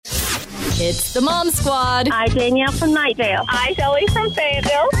It's the Mom Squad. Hi, Danielle from Nightdale. Hi, Shelly from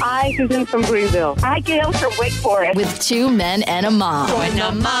Fayetteville. Hi, Susan from Greenville. Hi, Gail from Wake Forest. With 2 men and a mom. Join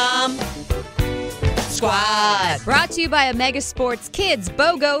the Mom Squad. Brought to you by Omega Sports Kids,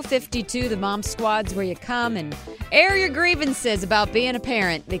 BOGO 52, the Mom Squad's where you come and air your grievances about being a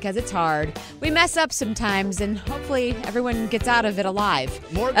parent because it's hard. We mess up sometimes, and hopefully everyone gets out of it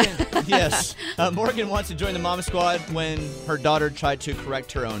alive. Morgan, yes. Morgan wants to join the Mom Squad when her daughter tried to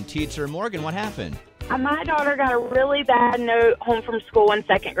correct her own teacher. Morgan, what happened? My daughter got a really bad note home from school in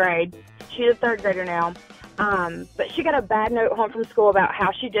second grade. She's a third grader now. But she got a bad note home from school about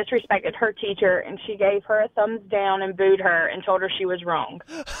how she disrespected her teacher, and she gave her a thumbs down and booed her and told her she was wrong.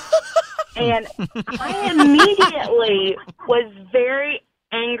 And I immediately was very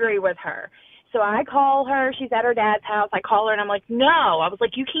angry with her. So I call her. She's at her dad's house. I call her, and I'm like, no. I was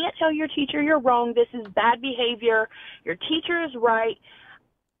like, you can't tell your teacher you're wrong. This is bad behavior. Your teacher is right.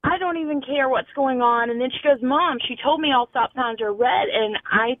 I don't even care what's going on. And then she goes, Mom, she told me all stop signs are red, and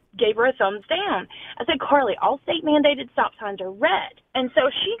I gave her a thumbs down. I said, Carly, all state-mandated stop signs are red. And so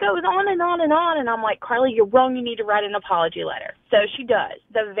she goes on and on and on, and I'm like, Carly, you're wrong. You need to write an apology letter. So she does.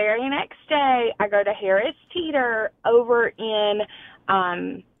 The very next day, I go to Harris Teeter over in,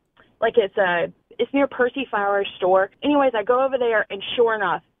 it's near Percy Flower Store. Anyways, I go over there, and sure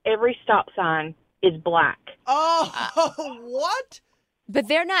enough, every stop sign is black. Oh, what? But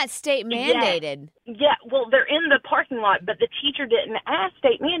they're not state mandated. Yeah, well, they're in the parking lot, but the teacher didn't ask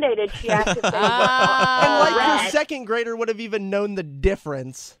state mandated. She asked if they were And like red. your second grader would have even known the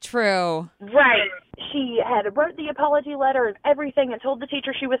difference. True. Right. She had wrote the apology letter and everything and told the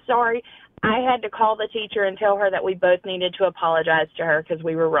teacher she was sorry. I had to call the teacher and tell her that we both needed to apologize to her because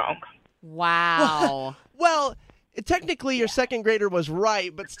we were wrong. Wow. Well, technically your second grader was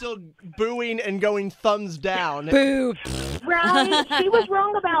right, but still booing and going thumbs down. Boo. Right. She was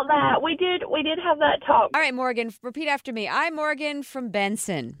wrong about that. We did have that talk. All right, Morgan, repeat after me. I'm Morgan from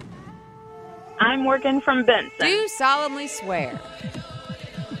Benson. I'm Morgan from Benson. Do solemnly swear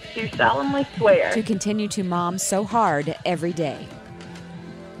Do solemnly swear to continue to mom so hard every day.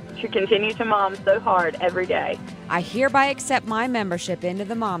 to continue to mom so hard every day. I hereby accept my membership into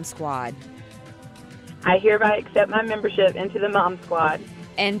the Mom Squad I hereby accept my membership into the Mom Squad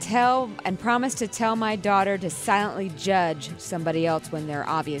and promise to tell my daughter to silently judge somebody else when they're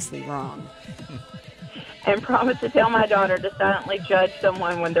obviously wrong. and promise to tell my daughter to silently judge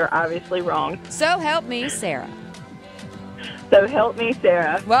someone when they're obviously wrong. So help me, Sarah. So help me,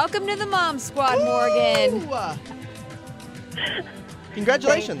 Sarah. Welcome to the Mom Squad, Morgan. Ooh.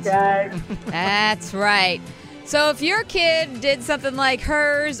 Congratulations. Thanks, guys. That's right. So if your kid did something like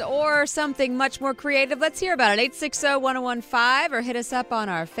hers or something much more creative, let's hear about it. 860-1015 or hit us up on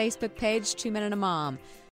our Facebook page, 2 Men and a Mom.